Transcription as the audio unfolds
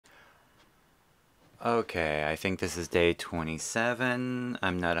Okay, I think this is day 27.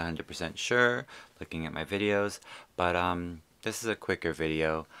 I'm not 100% sure looking at my videos, but this is a quicker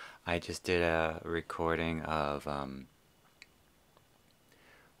video. I just did a recording of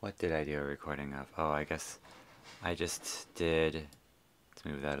what did I do a recording of? Oh, I guess I just did, let's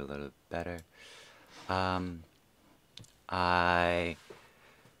move that a little better. Um I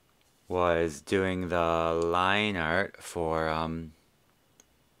was doing the line art for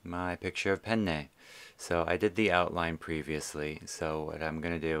my picture of Penne. So I did the outline previously, so what I'm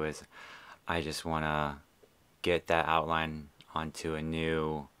gonna do is I just wanna get that outline onto a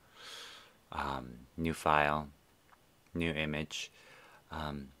new file, new image.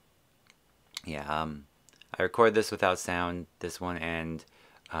 Um, yeah, I record this without sound, this one and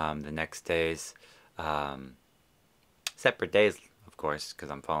the next days, um, separate days, of course, because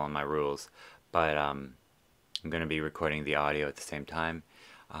I'm following my rules, but I'm gonna be recording the audio at the same time.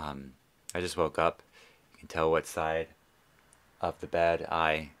 I just woke up. You can tell what side of the bed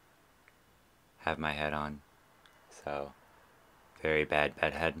I have my head on. So, very bad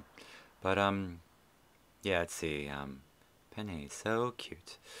bedhead. But, yeah, let's see. Penny, so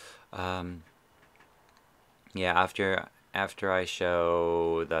cute. Um, yeah, after I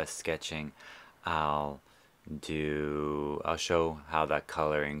show the sketching, I'll I'll show how the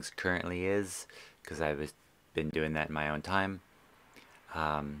colorings currently is, because I've been doing that in my own time.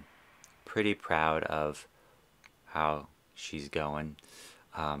 Um, Pretty proud of how she's going.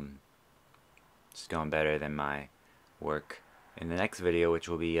 Um, she's going better than my work in the next video, which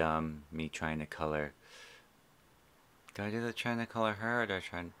will be me trying to color. Do I do the trying to color her, or do I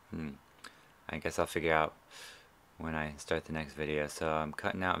try? I guess I'll figure out when I start the next video. So I'm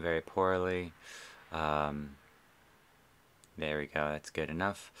cutting out very poorly. Um, there we go. That's good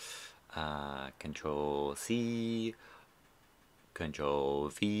enough. Control C, Control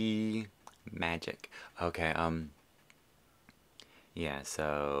V, magic. Okay. Yeah.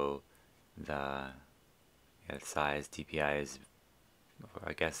 So the size DPI is, or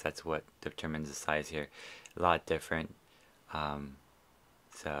I guess that's what determines the size here. A lot different.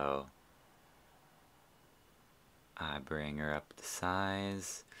 So I bring her up the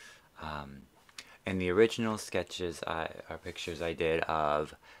size. In the original sketches, or pictures I did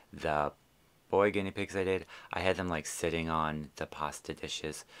of the boy guinea pigs I had them like sitting on the pasta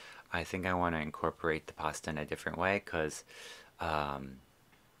dishes. I think I want to incorporate the pasta in a different way, because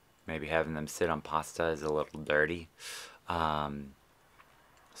maybe having them sit on pasta is a little dirty. So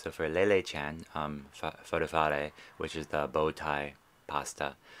for Lele-chan, fare, which is the bow tie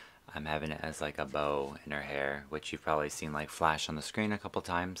pasta, I'm having it as like a bow in her hair, which you've probably seen like flash on the screen a couple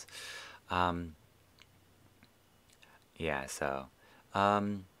times. Yeah, so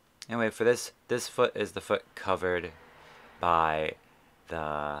anyway, for this foot is the foot covered by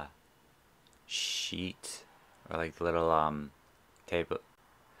the sheet, or like the little table.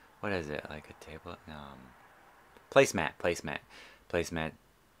 What is it? Like a table? Placemat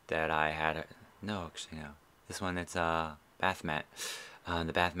that I had. No, actually no. This one, it's a bath mat.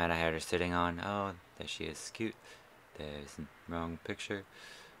 The bath mat I had her sitting on. Oh, there she is, cute. There's wrong picture.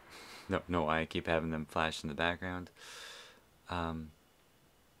 No, I keep having them flash in the background.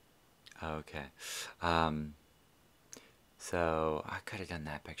 Okay. So I could have done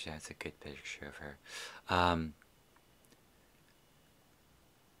that picture. That's a good picture of her.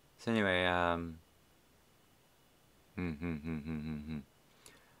 So anyway, oh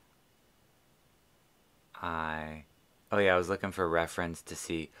yeah, I was looking for reference to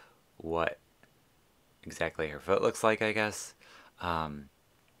see what exactly her foot looks like, I guess.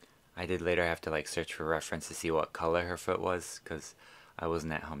 I did later have to like search for reference to see what color her foot was, because I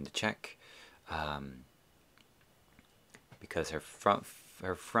wasn't at home to check. Because her front,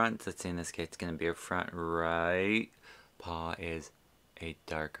 let's see, in this case it's gonna be her front right paw is a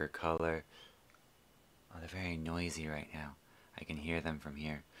darker color. Oh, they're very noisy right now. I can hear them from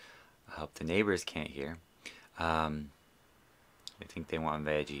here. I hope the neighbors can't hear. I think they want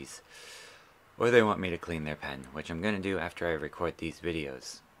veggies. Or they want me to clean their pen, which I'm going to do after I record these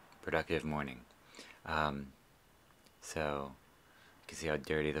videos. Productive morning. So, you can see how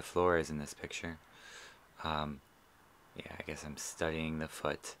dirty the floor is in this picture. Yeah, I guess I'm studying the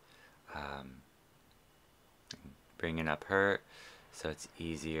foot. Bringing up her so it's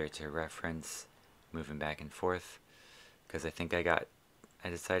easier to reference, moving back and forth. Because I think I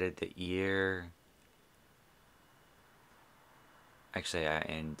decided the ear. Actually,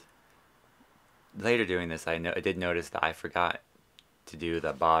 and later doing this, I did notice that I forgot to do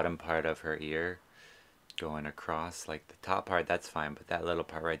the bottom part of her ear going across. Like the top part, that's fine, but that little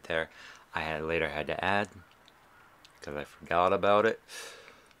part right there, I later had to add because I forgot about it.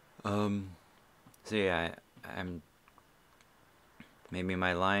 So yeah, I'm maybe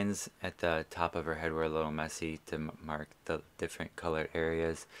my lines at the top of her head were a little messy to mark the different colored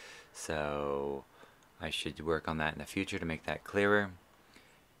areas. So I should work on that in the future to make that clearer.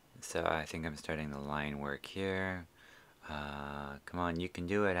 So I think I'm starting the line work here. Come on, you can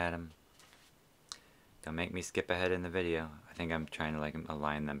do it, Adam. Don't make me skip ahead in the video. I think I'm trying to like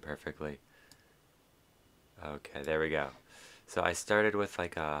align them perfectly. Okay, there we go. So I started with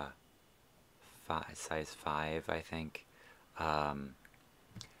like a size 5, I think. Um,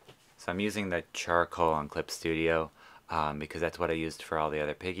 so I'm using the charcoal on Clip Studio because that's what I used for all the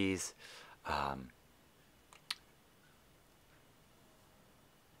other piggies. Um,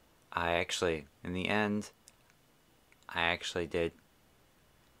 I actually, in the end, I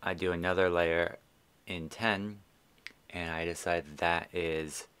do another layer in 10, and I decided that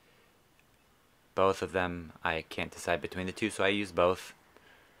is both of them. I can't decide between the two, so I use both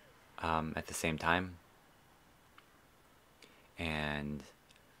at the same time. And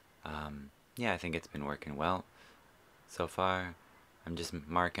yeah, I think it's been working well so far. I'm just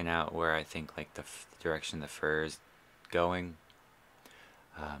marking out where I think like the direction the fur is going.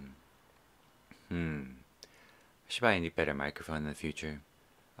 I should buy a better microphone in the future.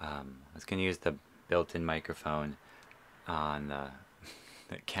 I was gonna use the built-in microphone on the.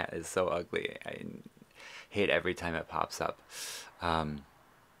 The cat is so ugly. I hate every time it pops up.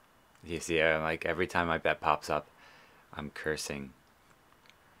 You see, like every time that pops up, I'm cursing.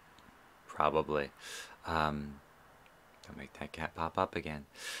 Probably. Don't make that cat pop up again.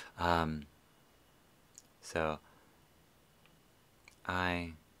 So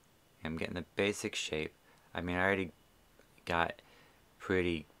I am getting the basic shape. I mean, I already got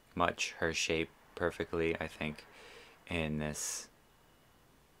pretty much her shape perfectly, I think, in this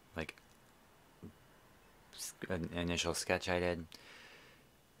like initial sketch I did.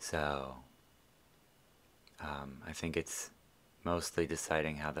 So I think it's mostly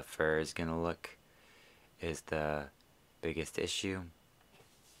deciding how the fur is gonna look is the biggest issue.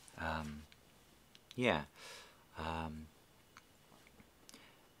 Yeah.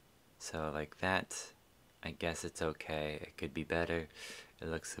 So like that, I guess it's okay. It could be better. It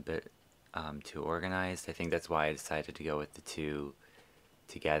looks a bit too organized. I think that's why I decided to go with the two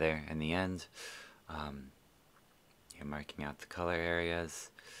together in the end. You're marking out the color areas.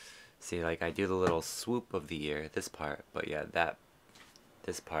 See, like I do the little swoop of the ear, this part, but yeah,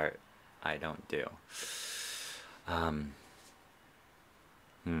 this part I don't do.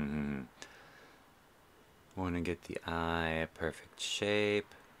 Want to get the eye a perfect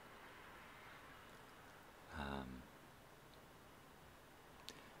shape.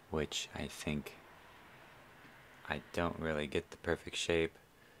 Which I think I don't really get the perfect shape.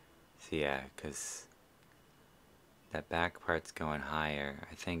 So yeah, because that back part's going higher.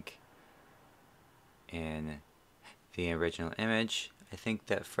 I think in the original image, I think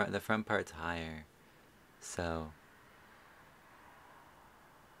that the front part's higher. So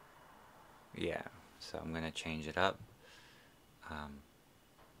yeah, so I'm gonna change it up.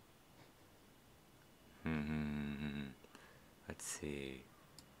 Let's see.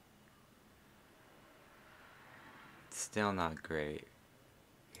 It's still not great.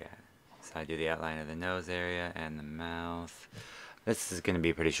 Yeah. So I do the outline of the nose area and the mouth. This is gonna be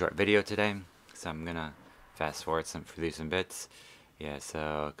a pretty short video today, so I'm gonna fast forward through some bits. Yeah,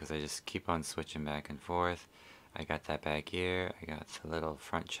 so because I just keep on switching back and forth. I got that back ear. I got the little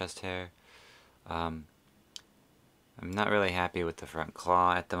front chest hair. I'm not really happy with the front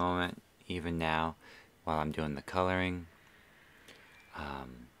claw at the moment, even now, while I'm doing the coloring.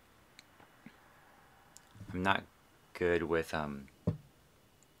 I'm not good with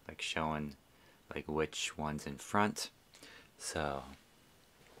like showing like which one's in front, so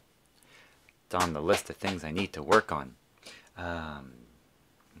it's on the list of things I need to work on.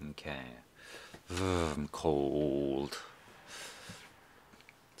 Okay. Ugh, I'm cold.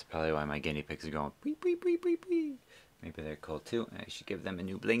 It's probably why my guinea pigs are going beep beep beep beep beep. Maybe they're cold too. I should give them a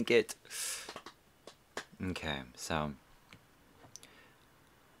new blanket. Okay, so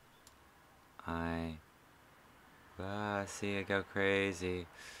I see it go crazy.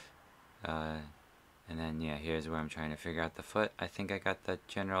 And then yeah, here's where I'm trying to figure out the foot. I think I got the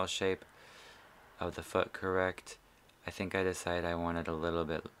general shape of the foot correct. I think I decided I wanted a little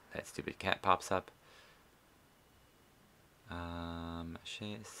bit. That stupid cat pops up.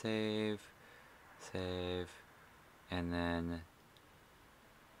 Save, and then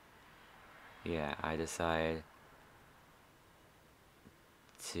yeah, I decide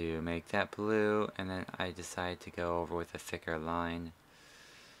to make that blue, and then I decide to go over with a thicker line.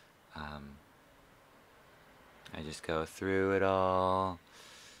 I just go through it all.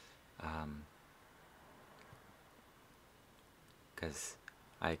 because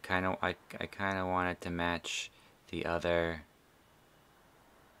I kind of wanted to match the other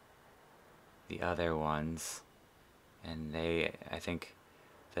ones, and I think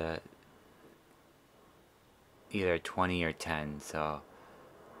the either 20 or 10, so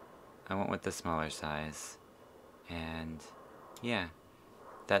I went with the smaller size. And yeah,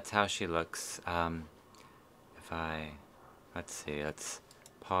 that's how she looks. If I, let's see, let's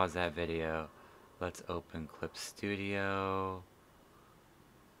pause that video. Let's open Clip Studio.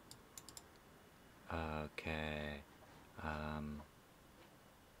 Okay.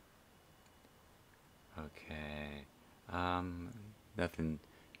 Okay. Nothing.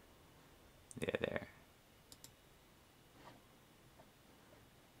 Yeah, there.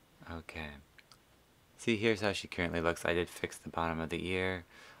 Okay. See, here's how she currently looks. I did fix the bottom of the ear.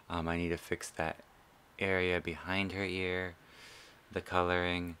 I need to fix that area behind her ear, the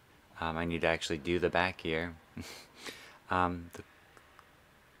coloring. I need to actually do the back ear. I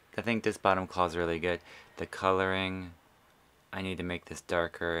think this bottom claw is really good. The coloring, I need to make this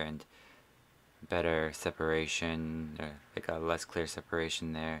darker and better separation, or like a less clear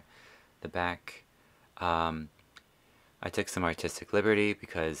separation there. The back, I took some artistic liberty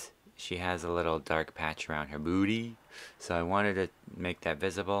because she has a little dark patch around her booty, so I wanted to make that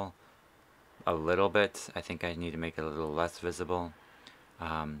visible a little bit. I think I need to make it a little less visible.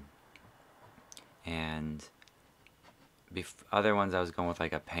 And other ones I was going with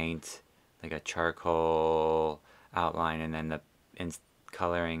like a paint, like a charcoal outline, and then the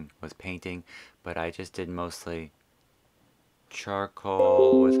coloring was painting, but I just did mostly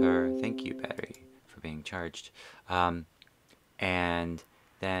charcoal with her. Thank you, battery, for being charged. And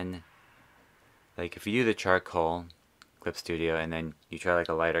then, like, if you do the charcoal Clip Studio and then you try like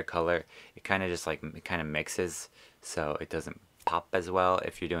a lighter color, it kind of just like, it kind of mixes, so it doesn't pop as well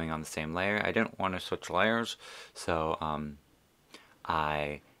if you're doing on the same layer. I didn't want to switch layers, so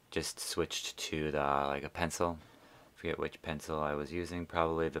I just switched to the like a pencil. Forget which pencil I was using.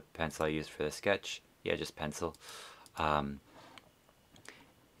 Probably the pencil I used for the sketch. Yeah, just pencil.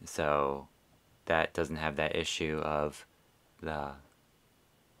 So that doesn't have that issue of the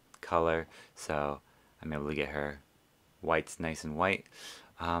color, so I'm able to get her whites nice and white.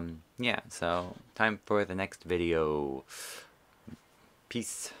 Yeah, so time for the next video.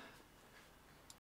 Peace.